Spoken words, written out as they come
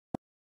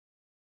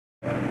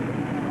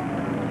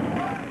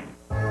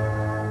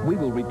We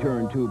will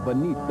return to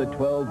Beneath the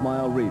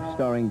 12-Mile Reef,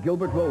 starring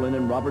Gilbert Rowland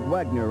and Robert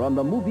Wagner on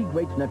the Movie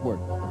Greats Network.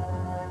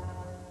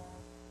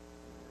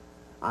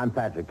 I'm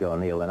Patrick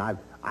O'Neill, and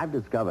I've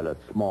discovered a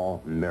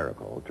small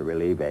miracle to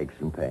relieve aches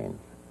and pains.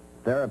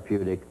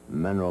 Therapeutic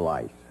mineral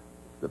ice.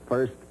 It's the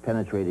first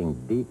penetrating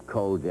deep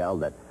cold gel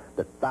that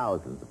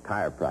thousands of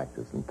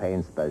chiropractors and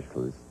pain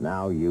specialists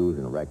now use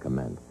and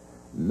recommend.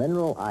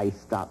 Mineral ice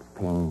stops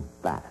pain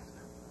fast.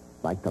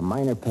 Like the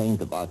minor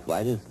pains of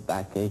arthritis,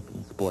 backache,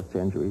 and sports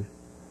injuries.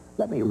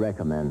 Let me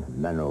recommend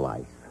Mineral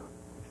Ice.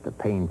 It's the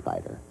pain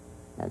fighter,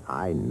 and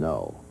I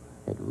know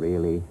it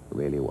really,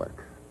 really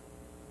works.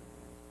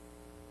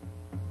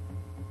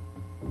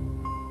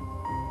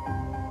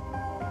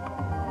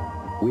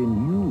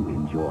 When you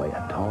enjoy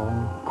a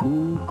tall,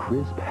 cool,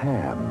 crisp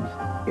Hamm's,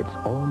 it's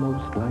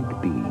almost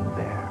like being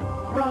there.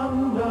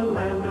 From the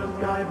land of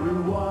sky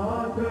blue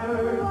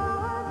waters,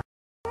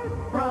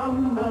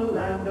 from the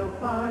land of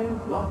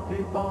pines,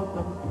 lofty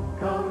balsams,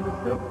 comes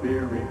the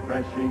beer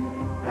refreshing,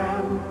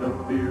 Hamm's the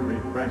beer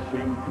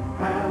refreshing,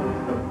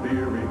 Hamm's the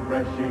beer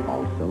refreshing.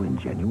 Also in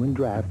genuine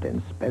draft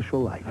and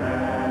special life.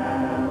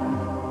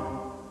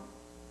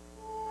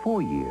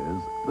 For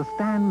years, the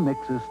stand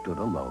mixer stood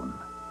alone.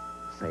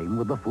 Same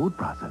with the food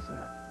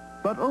processor.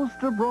 But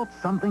Oster brought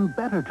something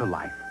better to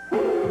life.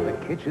 The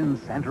kitchen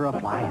center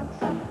appliance.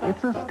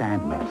 It's a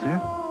stand mixer,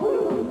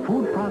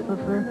 food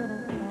processor,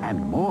 and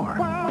more.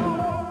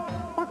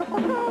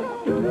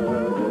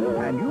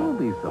 And you'll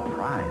be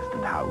surprised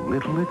at how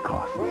little it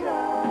costs.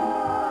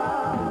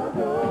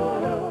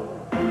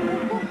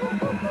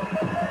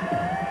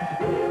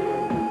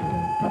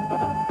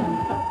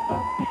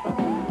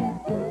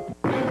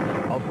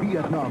 A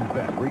Vietnam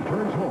vet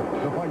returns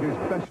home to find his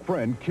best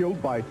friend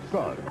killed by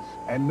thugs.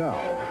 And now...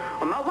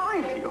 I'm not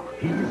lying to you.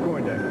 He's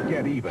going to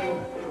get even.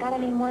 It's got to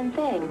mean one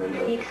thing,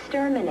 the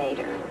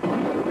Exterminator.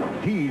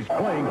 He's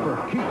playing for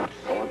keeps.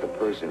 I want the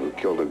person who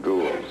killed the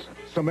ghouls.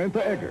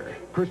 Samantha Egger,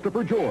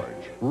 Christopher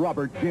George,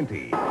 Robert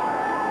Ginty.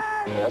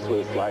 That's what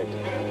it's like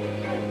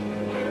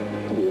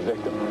to be a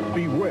victim.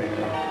 Beware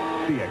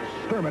the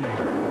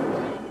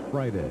Exterminator.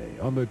 Friday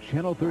on the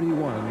Channel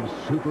 31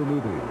 Super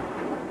Movie.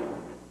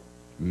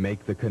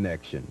 Make the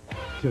connection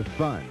to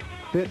fun,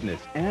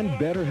 fitness, and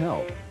better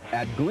health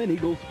at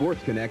Gleneagles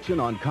Sports Connection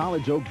on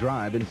College Oak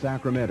Drive in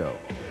Sacramento.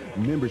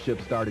 Membership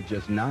start at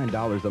just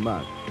 $9 a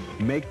month.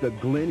 Make the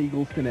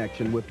Gleneagles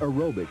connection with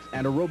aerobics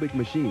and aerobic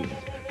machines,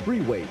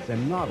 free weights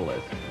and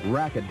Nautilus,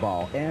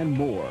 racquetball, and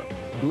more.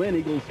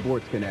 Gleneagles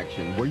Sports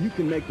Connection, where you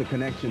can make the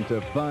connection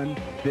to fun,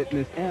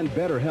 fitness, and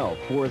better health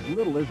for as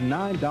little as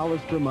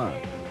 $9 per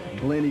month.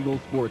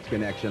 Gleneagles Sports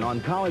Connection on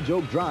College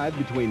Oak Drive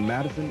between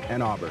Madison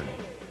and Auburn.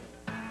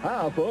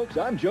 Hi, folks.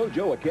 I'm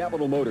JoJo at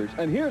Capital Motors,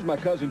 and here's my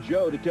cousin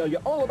Joe to tell you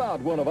all about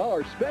one of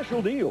our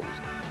special deals.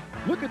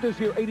 Look at this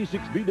here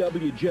 86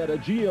 VW Jetta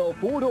GL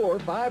 4-door,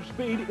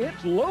 5-speed.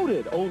 It's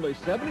loaded, only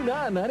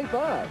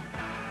 $79.95.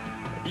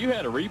 If you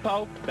had a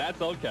repo,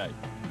 that's okay.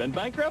 Been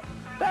bankrupt?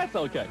 That's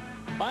okay.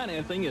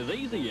 Financing is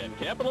easy at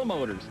Capital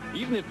Motors,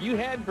 even if you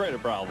had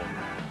credit problems.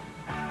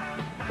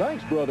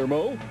 Thanks, Brother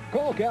Mo.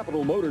 Call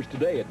Capital Motors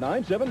today at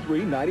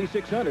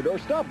 973-9600 or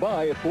stop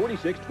by at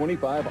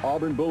 4625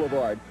 Auburn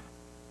Boulevard.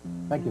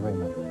 Thank you very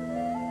much.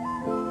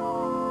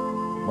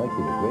 Mike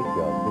did a great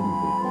job, didn't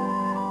he?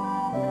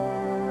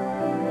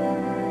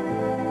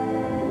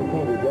 We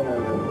came to dinner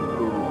to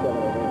 7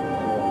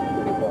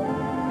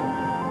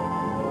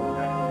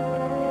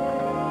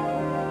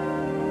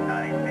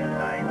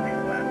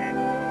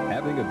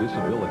 Having a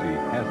disability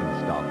hasn't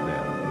stopped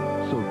them,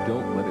 so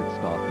don't let it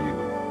stop you.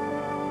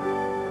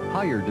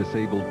 Hire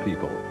disabled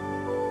people.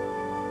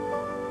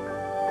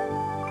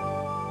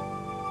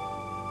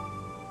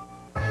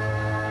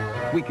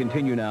 We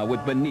continue now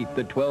with Beneath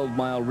the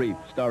 12-Mile Reef,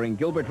 starring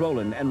Gilbert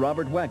Rowland and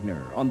Robert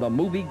Wagner on the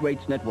Movie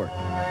Greats Network.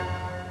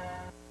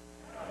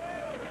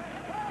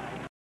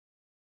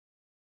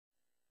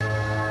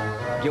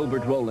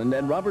 Gilbert Rowland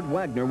and Robert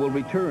Wagner will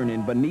return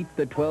in Beneath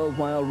the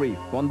 12-Mile Reef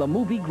on the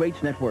Movie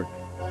Greats Network.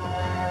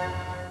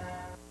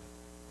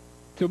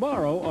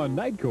 Tomorrow on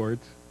Night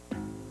Courts,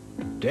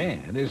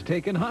 Dan is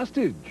taken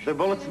hostage. There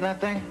bullets in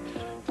that thing?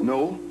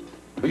 No.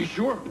 Are you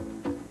sure?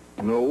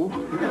 No.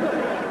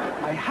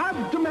 I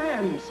have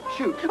demands.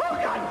 Shoot. Oh,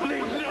 God,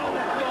 please, no.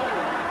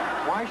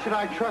 Why should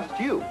I trust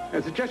you?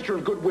 As a gesture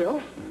of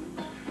goodwill,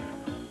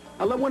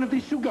 I'll let one of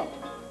these two go.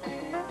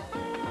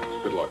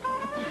 Good luck.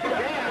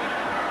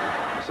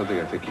 Something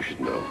I think you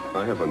should know.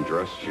 I have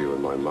undressed you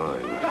in my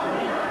mind.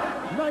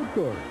 Night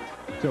Courts,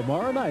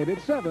 tomorrow night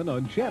at 7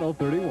 on Channel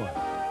 31.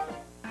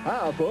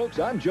 Hi, folks.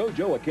 I'm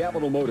JoJo at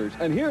Capital Motors,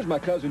 and here's my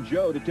cousin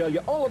Joe to tell you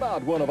all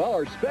about one of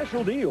our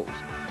special deals.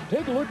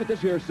 Take a look at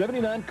this here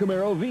 79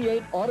 Camaro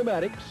V8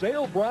 automatic,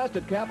 sale priced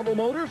at Capital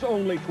Motors,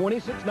 only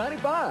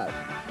 $26.95.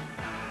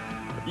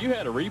 If you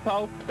had a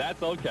repo,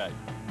 that's okay.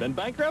 Been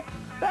bankrupt?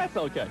 That's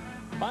okay.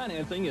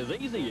 Financing is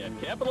easy at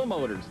Capital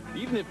Motors,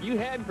 even if you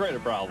had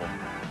credit problems.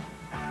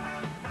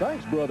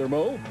 Thanks, Brother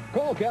Mo.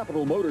 Call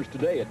Capital Motors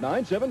today at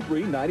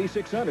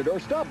 973-9600 or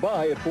stop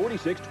by at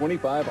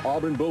 4625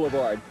 Auburn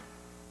Boulevard.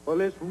 Well,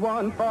 it's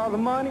 1 for the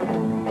money,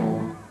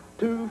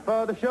 2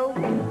 for the show,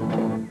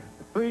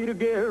 3 to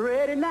get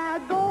ready. Now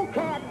go,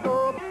 cat,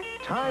 go.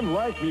 Time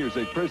Life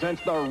Music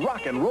presents the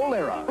rock and roll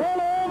era. Roll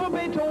over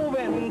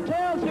Beethoven,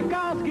 tell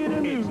Tchaikovsky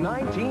to do. It's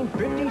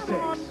 1956. Come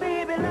on,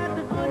 baby, let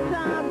the good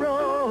time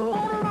roll.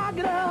 Gonna rock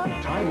it up.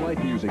 Time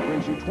Life Music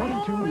brings you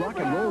 22 rock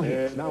and roll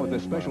hits. Now at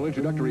the special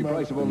introductory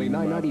price of only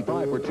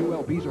 $9.95 for 2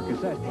 LPs or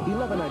cassettes,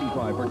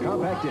 $11.95 for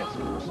compact discs.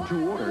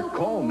 To order,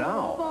 call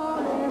now.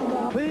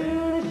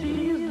 Well,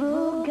 she's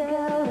the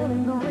gal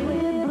in the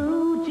red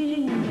blue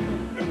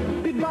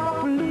jeans. Big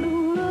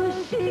Lula,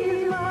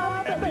 she's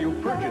my After you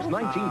purchase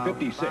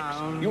 1956,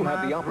 you'll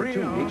have the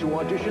opportunity to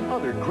audition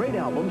other great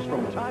albums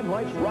from Time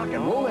Life's rock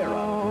and roll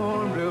era.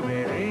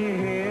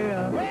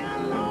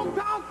 Well, long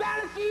talk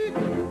fantasy,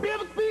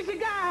 Bill Species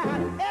guy,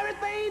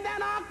 everything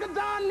that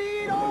Arkansas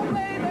need, oh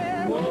baby.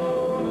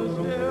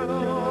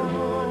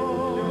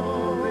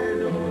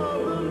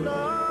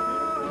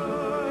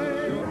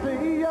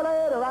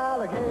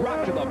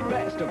 Rock to the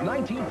best of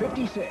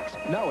 1956.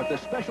 Now at the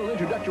special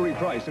introductory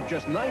price of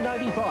just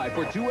 $9.95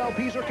 for 2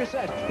 LPs or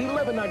cassettes,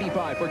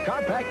 $11.95 for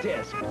compact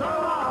discs. So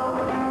long,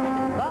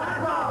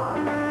 that's all.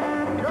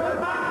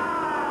 Goodbye.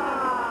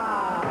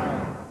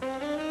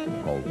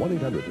 Call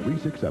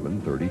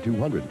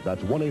 1-800-367-3200.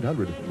 That's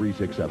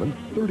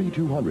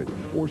 1-800-367-3200.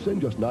 Or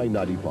send just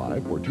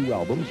 $9.95 for 2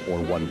 albums or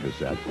 1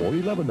 cassette, or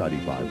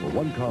 $11.95 for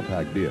 1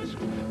 compact disc.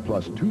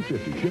 Plus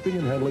 $2.50 shipping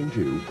and handling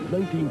to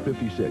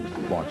 1956,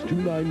 Box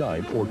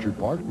 299, Orchard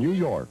Park, New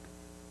York.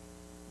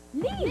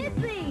 Lee! Miss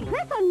Lee!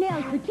 Press-on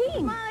nails for teens.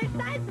 Smaller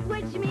size is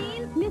what she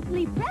means. Miss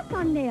Lee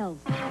press-on nails.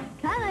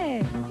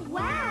 Color.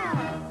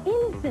 Wow!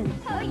 Innocent.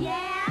 Oh,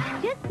 yeah?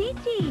 Just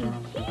peachy.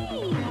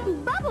 Key.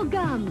 Bubble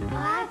gum.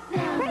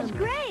 Awesome. Fresh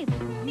grapes.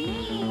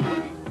 Me.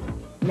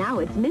 Now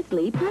it's Miss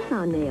Lee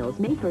press-on nails,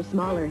 made for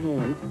smaller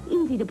hands.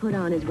 Easy to put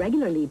on as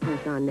regular Lee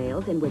press-on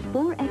nails and with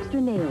 4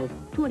 extra nails.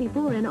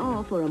 24 in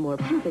all for a more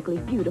perfectly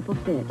beautiful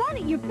fit. Fun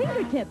at your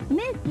fingertips.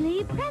 Miss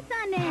Lee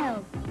press-on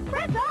nails.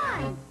 Press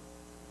on!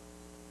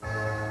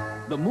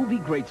 The Movie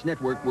Greats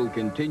Network will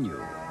continue.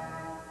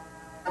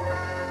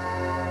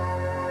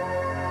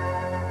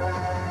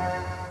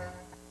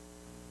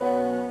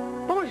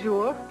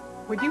 Bonjour.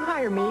 Would you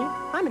hire me?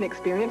 I'm an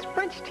experienced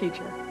French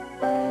teacher.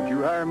 Would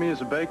you hire me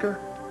as a baker?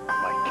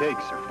 My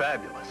cakes are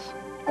fabulous.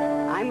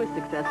 I'm a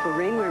successful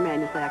rainwear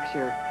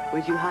manufacturer.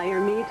 Would you hire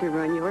me to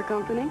run your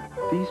company?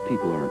 These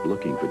people aren't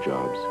looking for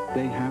jobs.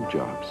 They have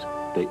jobs.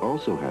 They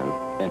also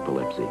have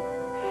epilepsy.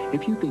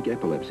 If you think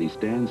epilepsy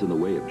stands in the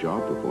way of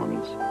job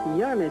performance,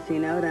 You're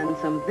missing out on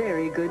some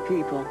very good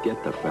people.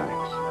 get the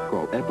facts.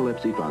 Call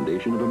Epilepsy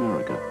Foundation of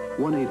America,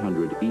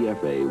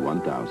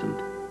 1-800-EFA-1000.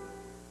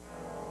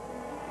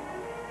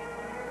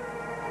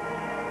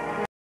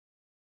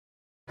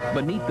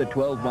 Beneath the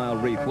 12-Mile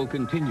Reef will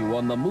continue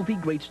on the Movie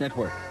Greats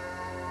Network.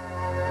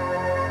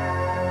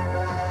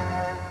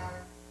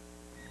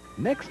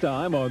 Next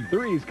time on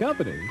Three's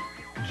Company,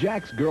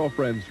 Jack's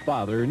girlfriend's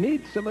father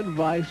needs some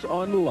advice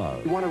on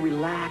love. You want to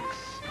relax,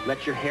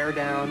 let your hair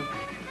down.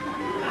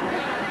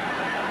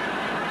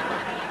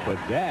 But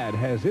Dad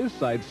has his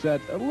sights set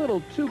a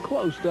little too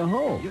close to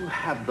home. You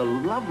have the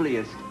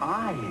loveliest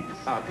eyes.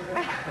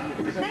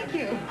 Thank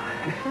you.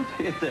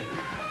 It's a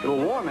little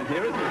warm in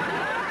here, isn't it?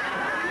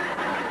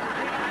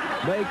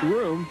 Make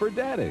room for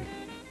Daddy.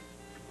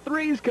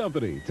 Three's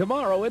Company,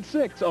 tomorrow at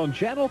 6 on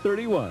Channel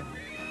 31.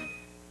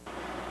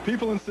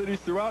 People in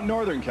cities throughout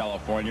Northern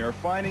California are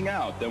finding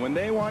out that when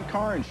they want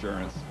car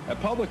insurance,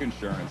 at Public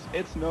Insurance,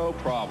 it's no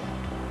problem.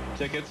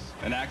 Tickets,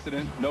 an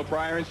accident, no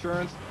prior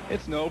insurance,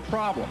 it's no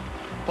problem.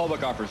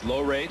 Public offers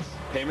low rates,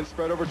 payments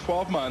spread over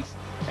 12 months,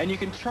 and you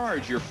can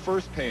charge your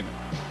first payment.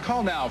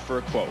 Call now for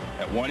a quote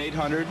at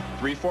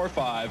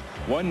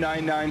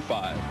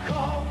 1-800-345-1995.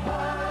 Call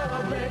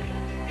Public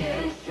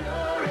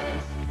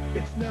Insurance.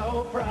 It's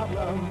no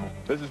problem.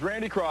 This is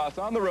Randy Cross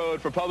on the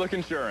road for Public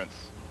Insurance.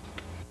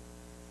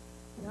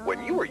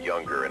 When you were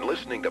younger and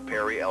listening to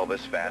Perry,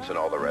 Elvis, Fats, and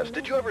all the rest,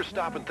 did you ever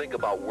stop and think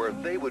about where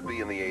they would be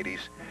in the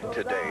 80s?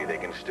 Today, they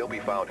can still be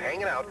found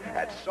hanging out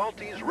at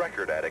Salty's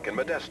Record Attic in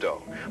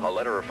Modesto. A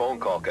letter or phone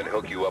call can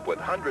hook you up with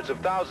hundreds of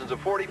thousands of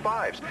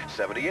 45s,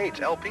 78s,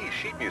 LPs,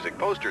 sheet music,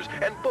 posters,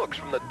 and books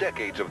from the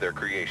decades of their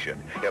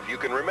creation. If you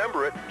can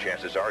remember it,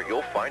 chances are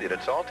you'll find it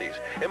at Salty's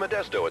in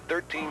Modesto at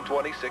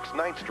 1326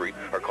 9th Street,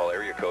 or call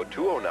area code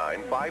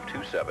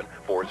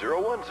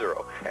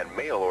 209-527-4010. And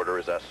mail order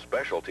is a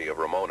specialty of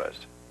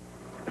Ramona's.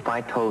 If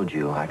I told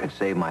you I could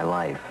save my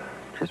life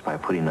just by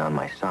putting on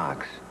my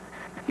socks,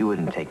 you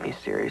wouldn't take me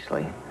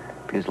seriously,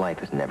 because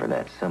life is never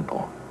that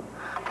simple.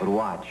 But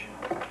watch.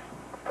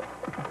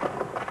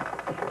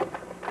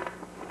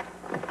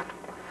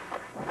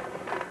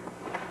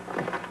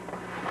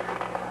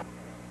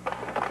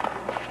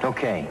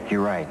 Okay,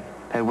 you're right.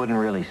 That wouldn't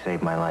really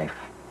save my life.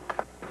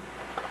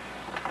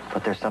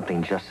 But there's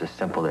something just as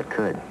simple that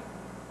could.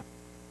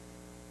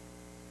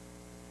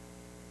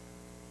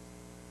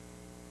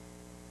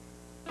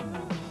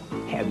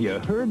 Have you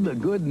heard the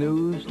good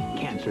news?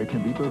 Cancer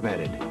can be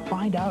prevented.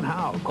 Find out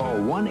how. Call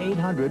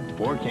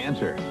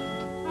 1-800-4-CANCER.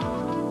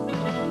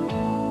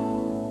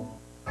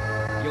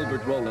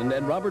 Gilbert Rowland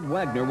and Robert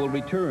Wagner will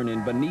return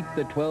in Beneath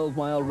the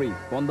 12-Mile Reef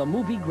on the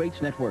Movie Greats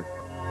Network.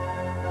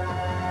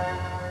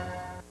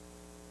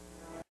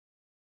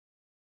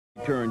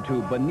 Return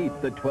to Beneath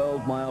the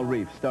 12-Mile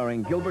Reef,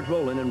 starring Gilbert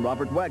Rowland and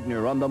Robert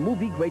Wagner on the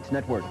Movie Greats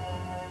Network.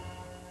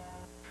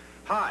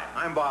 Hi,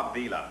 I'm Bob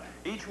Vila.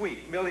 Each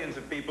week, millions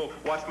of people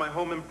watch my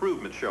home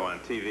improvement show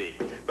on TV.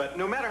 But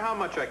no matter how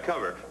much I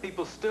cover,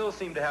 people still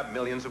seem to have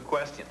millions of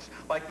questions,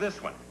 like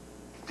this one.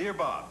 Dear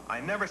Bob,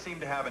 I never seem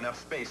to have enough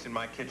space in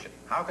my kitchen.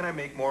 How can I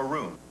make more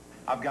room?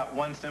 I've got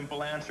one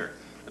simple answer.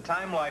 The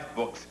Time Life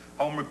Books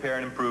Home Repair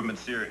and Improvement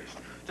Series.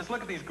 Just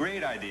look at these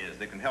great ideas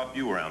that can help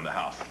you around the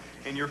house.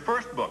 In your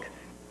first book,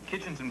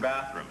 Kitchens and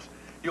Bathrooms,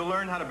 you'll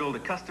learn how to build a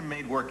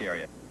custom-made work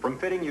area, from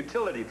fitting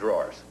utility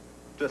drawers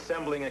to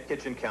assembling a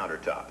kitchen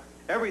countertop.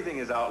 Everything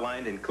is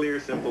outlined in clear,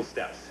 simple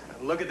steps.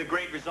 Look at the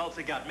great results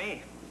it got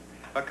me.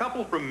 A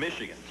couple from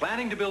Michigan,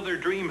 planning to build their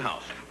dream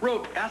house,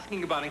 wrote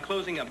asking about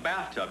enclosing a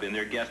bathtub in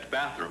their guest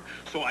bathroom.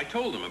 So I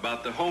told them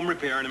about the Home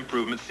Repair and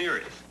Improvement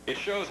Series. It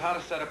shows how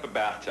to set up a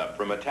bathtub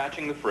from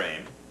attaching the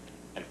frame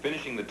and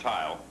finishing the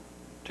tile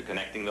to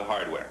connecting the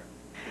hardware.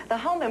 The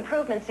Home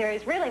Improvement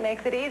Series really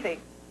makes it easy.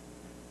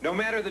 No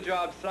matter the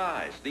job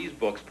size, these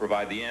books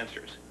provide the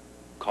answers.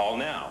 Call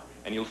now,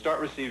 and you'll start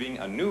receiving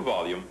a new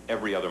volume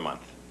every other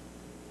month.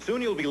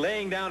 Soon you'll be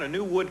laying down a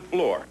new wood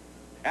floor,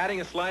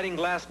 adding a sliding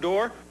glass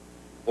door,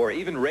 or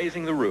even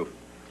raising the roof.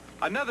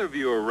 Another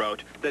viewer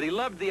wrote that he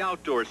loved the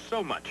outdoors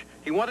so much,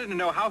 he wanted to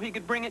know how he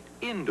could bring it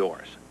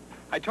indoors.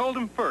 I told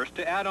him first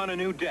to add on a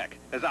new deck,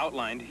 as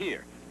outlined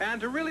here,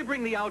 and to really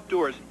bring the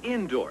outdoors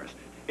indoors,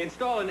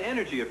 install an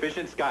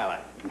energy-efficient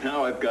skylight.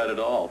 Now I've got it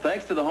all,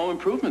 thanks to the Home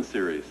Improvement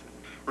Series.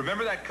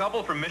 Remember that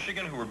couple from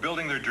Michigan who were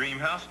building their dream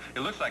house? It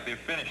looks like they've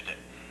finished it.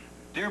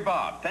 Dear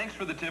Bob, thanks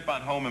for the tip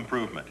on home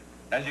improvement.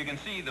 As you can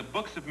see, the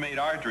books have made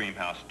our dream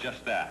house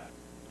just that.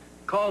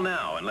 Call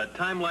now and let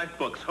Time Life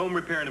Books Home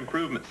Repair and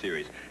Improvement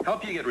Series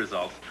help you get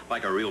results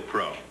like a real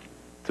pro.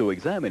 To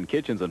examine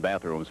kitchens and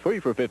bathrooms free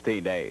for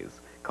 15 days,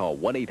 call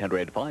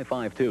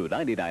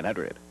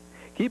 1-800-552-9900.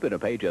 Keep it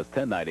and pay just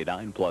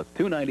 $10.99 plus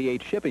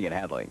 $2.98 shipping and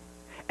handling.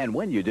 And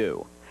when you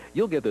do,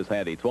 you'll get this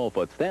handy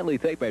 12-foot Stanley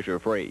tape measure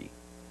free.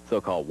 So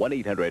call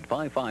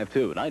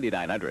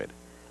 1-800-552-9900.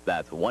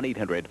 That's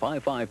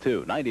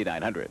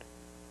 1-800-552-9900.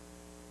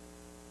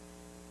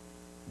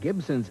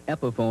 Gibson's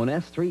Epiphone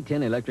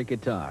S310 electric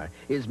guitar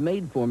is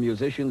made for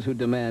musicians who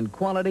demand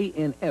quality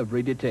in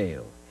every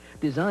detail.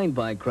 Designed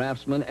by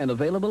craftsmen and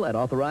available at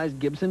authorized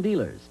Gibson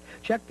dealers.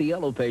 Check the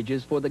yellow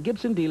pages for the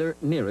Gibson dealer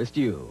nearest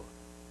you.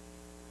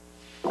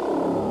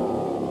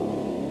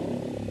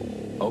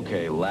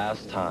 Okay,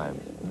 last time.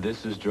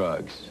 This is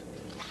drugs.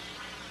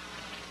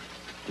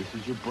 This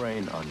is your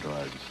brain on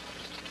drugs.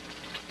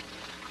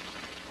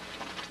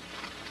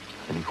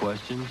 Any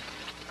questions?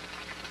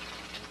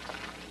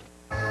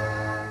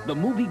 The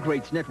Movie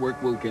Greats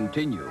Network will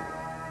continue.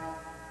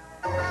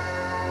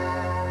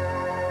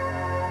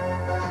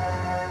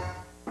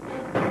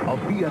 A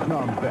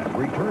Vietnam vet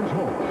returns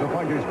home to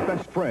find his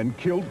best friend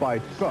killed by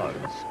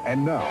thugs.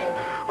 And now,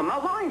 I'm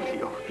not lying to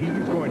you.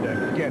 he's going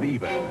to get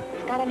even.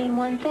 It's gotta mean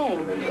one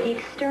thing, the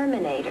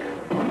Exterminator.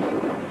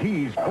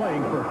 He's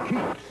playing for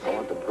keeps. I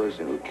want the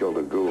person who killed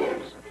the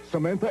ghouls.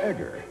 Samantha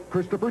Egger,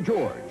 Christopher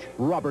George,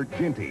 Robert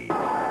Ginty.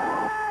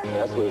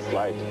 That's what it's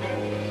like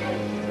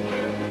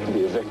to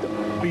be a victim.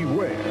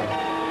 Beware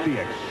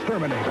the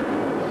Exterminator.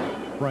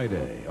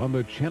 Friday on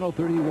the Channel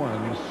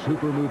 31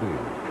 Super Movie.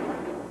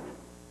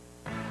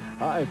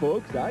 Hi,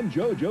 folks. I'm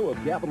JoJo of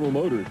Capital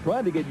Motors,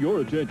 trying to get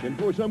your attention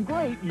for some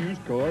great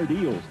used car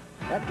deals.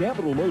 At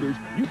Capital Motors,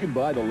 you can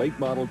buy the late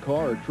model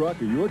car or truck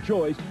of your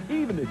choice,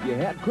 even if you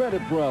had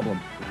credit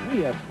problems.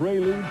 We have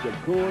Preludes,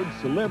 Accords,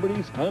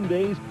 Celebrities,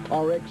 Hyundais,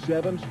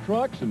 RX-7s,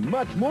 trucks, and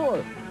much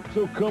more.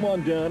 So come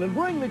on down and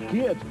bring the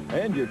kids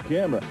and your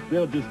camera.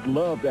 They'll just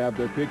love to have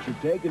their picture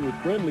taken with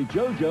friendly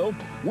JoJo.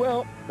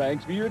 Well,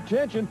 thanks for your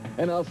attention,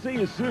 and I'll see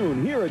you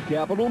soon here at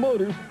Capital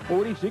Motors,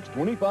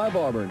 4625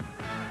 Auburn.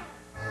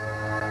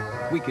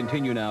 We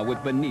continue now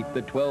with Beneath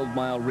the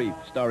 12-Mile Reef,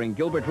 starring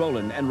Gilbert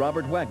Rowland and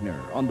Robert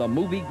Wagner on the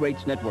Movie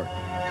Greats Network.